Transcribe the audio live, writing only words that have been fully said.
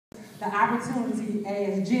the opportunity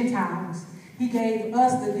as Gentiles. He gave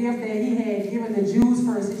us the gift that he had given the Jews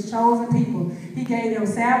first, his chosen people. He gave them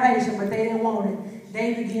salvation, but they didn't want it.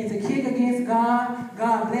 They began to kick against God.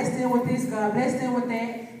 God blessed them with this, God blessed them with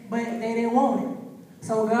that, but they didn't want it.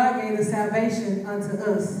 So God gave the salvation unto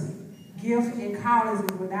us. Gift and calling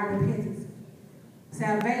is without repentance.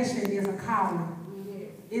 Salvation is a calling.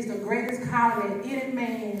 It's the greatest calling that any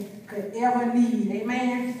man could ever need.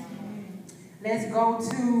 Amen? Let's go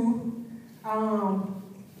to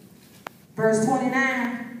verse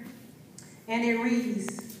 29. And it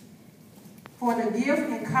reads, for the gift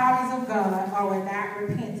and callings of God are without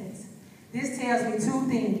repentance. This tells me two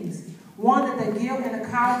things. One, that the gift and the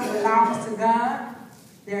calling belongs to God.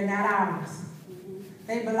 They're not ours.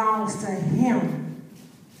 They belong to him.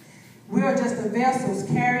 We are just the vessels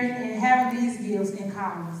carrying and having these gifts and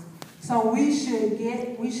callings. So we should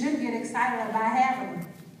get excited about having them.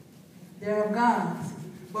 They're of God's.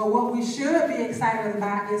 But what we should be excited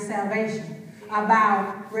about is salvation,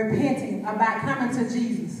 about repenting, about coming to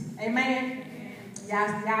Jesus. Amen?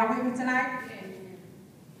 Y'all with me tonight?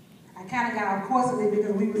 I kind of got off course with it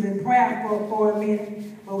because we was in prayer for a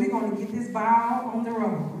minute, but we're going to get this ball on the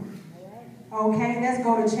road. Okay, let's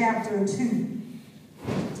go to chapter 2.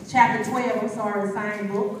 Chapter 12, the same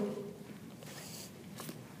book.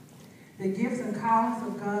 The gifts and callings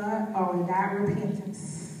of God are without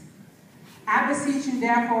repentance. I beseech you,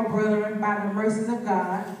 therefore, brethren, by the mercies of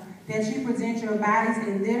God, that you present your bodies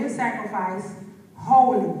a living sacrifice,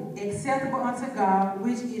 holy, acceptable unto God,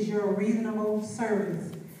 which is your reasonable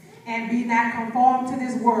service. And be not conformed to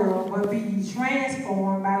this world, but be ye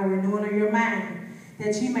transformed by the renewing of your mind,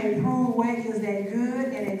 that ye may prove what is that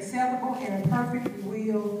good and acceptable and perfect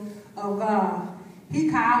will of God. He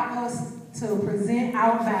called us to present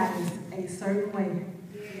our bodies a certain way.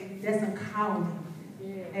 That's a calling.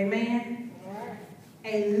 Amen?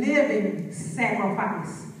 A living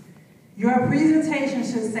sacrifice. Your presentation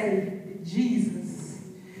should say Jesus.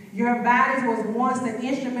 Your bodies was once the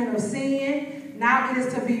instrument of sin. Now it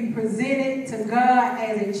is to be presented to God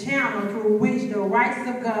as a channel through which the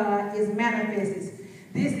righteousness of God is manifested.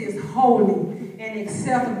 This is holy and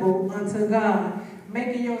acceptable unto God,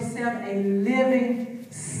 making yourself a living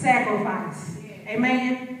sacrifice.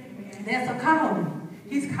 Amen? That's a calling.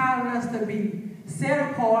 He's calling us to be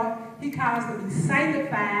set apart. He calls us to be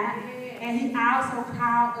sanctified. And he also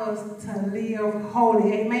called us to live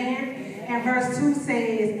holy. Amen? And verse 2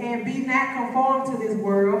 says, and be not conformed to this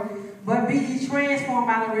world, but be ye transformed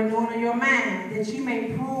by the renewing of your mind, that ye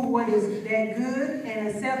may prove what is that good and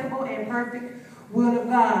acceptable and perfect will of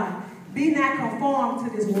God. Be not conformed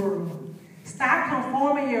to this world. Stop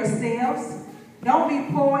conforming yourselves. Don't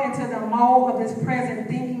be poured into the mold of this present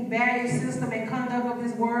thinking, value system, and conduct of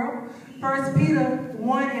this world. 1 Peter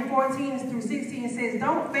 1 and 14 through 16 says,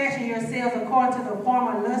 don't fashion yourselves according to the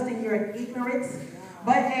form of lust in your ignorance,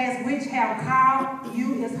 but as which have called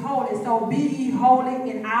you is holy. So be ye holy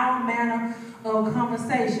in all manner of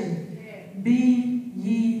conversation. Be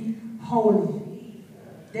ye holy.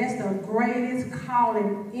 That's the greatest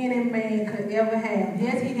calling any man could ever have.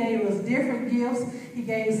 Yes, he gave us different gifts. He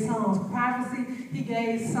gave some prophecy. He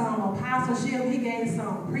gave some apostleship. He gave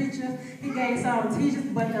some preachers. He gave some teachers.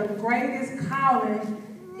 But the greatest calling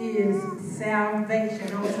is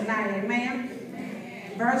salvation on tonight.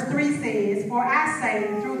 Amen? Verse 3 says, for I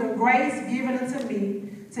say, through the grace given unto me,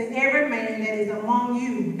 to every man that is among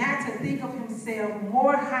you, not to think of himself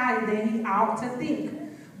more highly than he ought to think,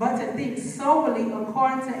 but to think soberly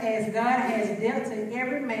according to as God has dealt to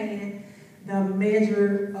every man the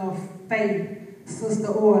measure of faith. Sister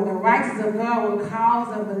Orr, the righteousness of God will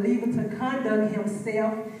cause a believer to conduct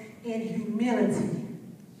himself in humility.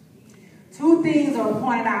 Two things are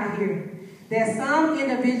pointed out here that some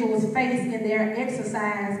individuals face in their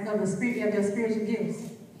exercise of the spirit of their spiritual gifts.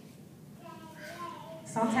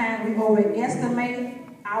 Sometimes we overestimate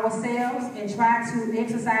ourselves and try to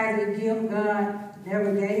exercise a gift God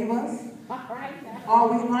never gave us. Or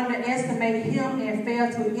we underestimate him and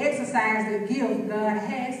fail to exercise the gift God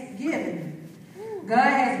has given. God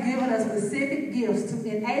has given us specific gifts to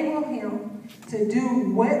enable him to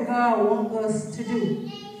do what God wants us to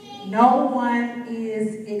do. No one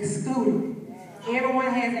is excluded. Everyone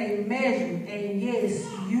has a measure, and yes,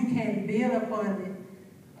 you can build upon it.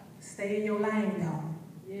 Stay in your lane, though.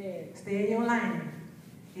 Yeah. Stay in your lane.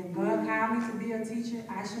 If God called me to be a teacher,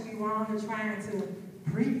 I should be wrong in trying to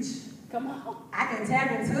preach. Come on. I can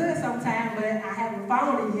tap into it sometime, but I haven't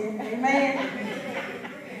found it yet. Amen.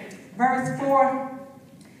 Verse 4.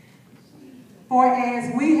 For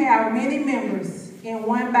as we have many members in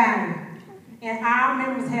one body, and our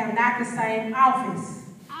members have not the same office,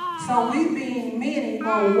 So we being many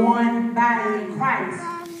are one body in Christ,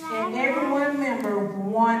 and every one member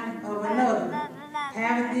one of another,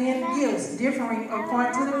 having then gifts differing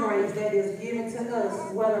according to the grace that is given to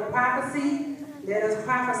us, whether prophecy, let us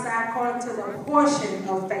prophesy according to the portion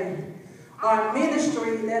of faith, or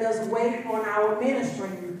ministry, let us wait on our ministry,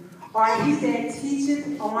 or he that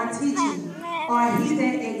teacheth on teaching, or he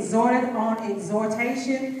that exhorteth on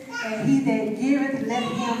exhortation, and he that giveth, let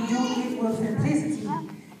him do it with simplicity,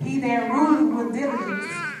 he that ruleth with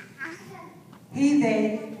diligence, he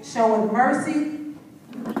that showeth mercy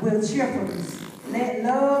with cheerfulness. Let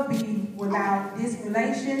love be without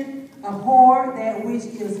dissimulation, abhor that which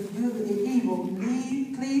is good and evil,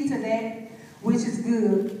 cleave to that which is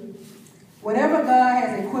good. Whatever God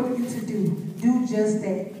has equipped you to do just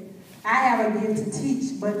that. I have a gift to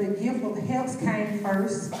teach, but the gift of helps came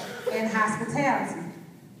first, and hospitality.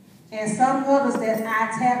 And some others that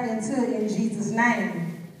I tapped into in Jesus' name.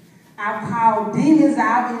 I've called demons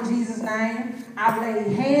out in Jesus' name. I've laid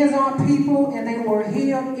hands on people and they were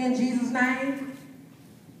healed in Jesus' name.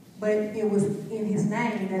 But it was in his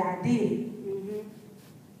name that I did it.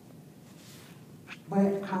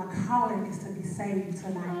 But my calling is to be saved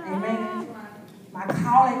tonight. Amen. My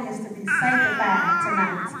calling is to be sanctified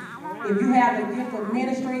tonight. If you have the gift of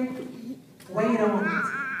ministry, wait on it.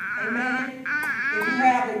 Amen. If you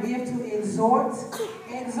have the gift to exhort,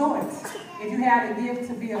 exhort. If you have the gift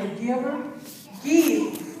to be a giver,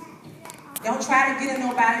 give. Don't try to get in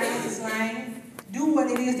nobody else's lane. Do what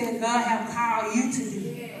it is that God has called you to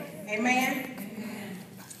do. Amen.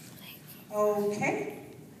 Okay.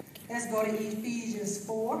 Let's go to Ephesians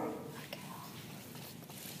 4.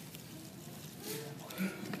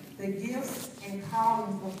 The gifts and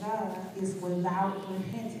callings of God is without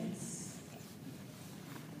repentance.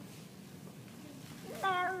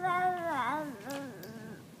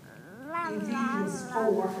 Ephesians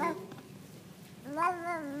 4.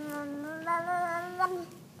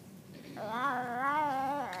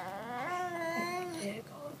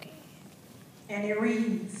 And it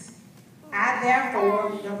reads, I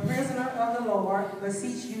therefore, the prisoner of the Lord,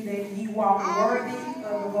 beseech you that ye walk worthy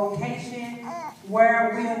of the vocation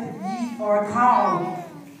wherewith ye are called,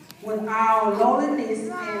 with all lowliness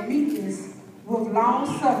and meekness, with long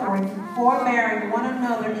suffering, forbearing one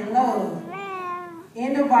another in love,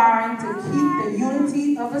 endeavoring to keep the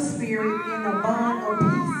unity of the Spirit in the bond of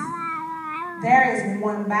peace. There is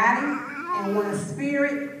one body and one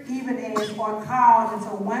Spirit, even as are called into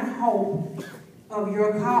one hope of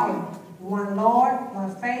your calling, one Lord,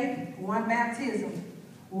 one faith, one baptism,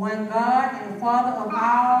 one God and Father of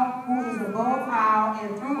all, who is above all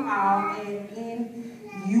and through all and in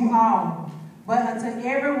you all. But unto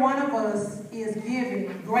every one of us is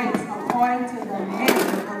given grace according to the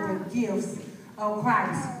measure of the gifts of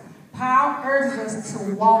Christ. Paul urges us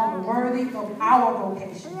to walk worthy of our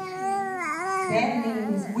vocation. That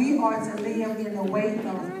means we are to live in the way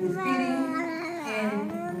of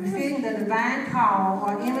befitting the divine call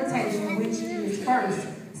or invitation, which is first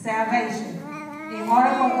salvation. In order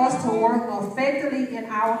for us to work effectively in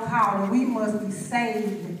our calling, we must be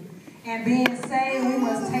saved. And being saved, we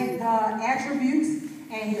must take God's attributes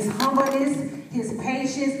and his humbleness, his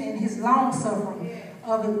patience, and his long-suffering,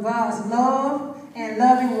 of God's love and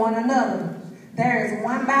loving one another. There is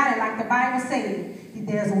one body, like the Bible said.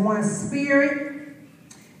 There's one Spirit.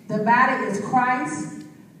 The body is Christ,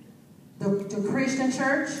 the Christian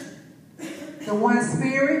church. The one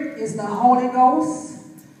Spirit is the Holy Ghost.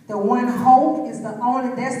 The one hope is the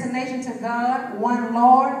only destination to God. One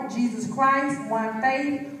Lord, Jesus Christ. One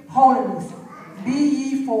faith, holiness. Be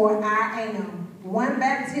ye for I am. One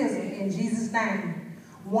baptism in Jesus' name.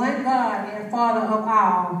 One God and Father of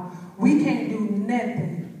all. We can't do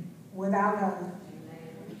nothing without God.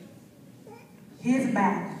 His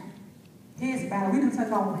body. His body. We done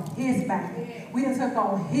took on his body. We done took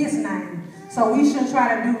on his name. So we shouldn't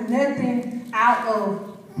try to do nothing out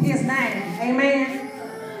of his name. Amen.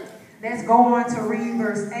 Let's go on to read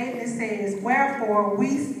verse 8. It says, wherefore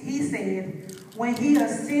he said, when he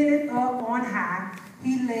ascended up on high,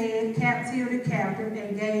 he led captivity captive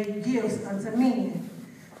and gave gifts unto men.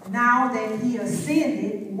 Now that he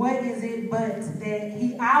ascended, what is it but that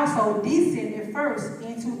he also descended first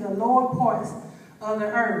into the lower parts of the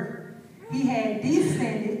earth? He had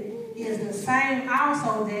descended is the same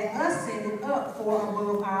also that ascended up for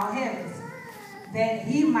above all heavens, that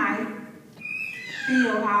he might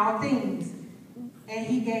fill all things. And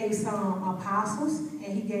he gave some apostles, and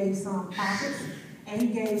he gave some prophets, and he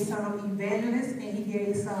gave some evangelists, and he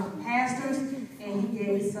gave some pastors, and he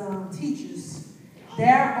gave some teachers.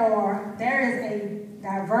 There is a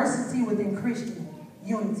diversity within Christian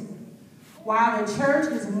unity. While the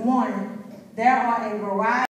church is one, there are a variety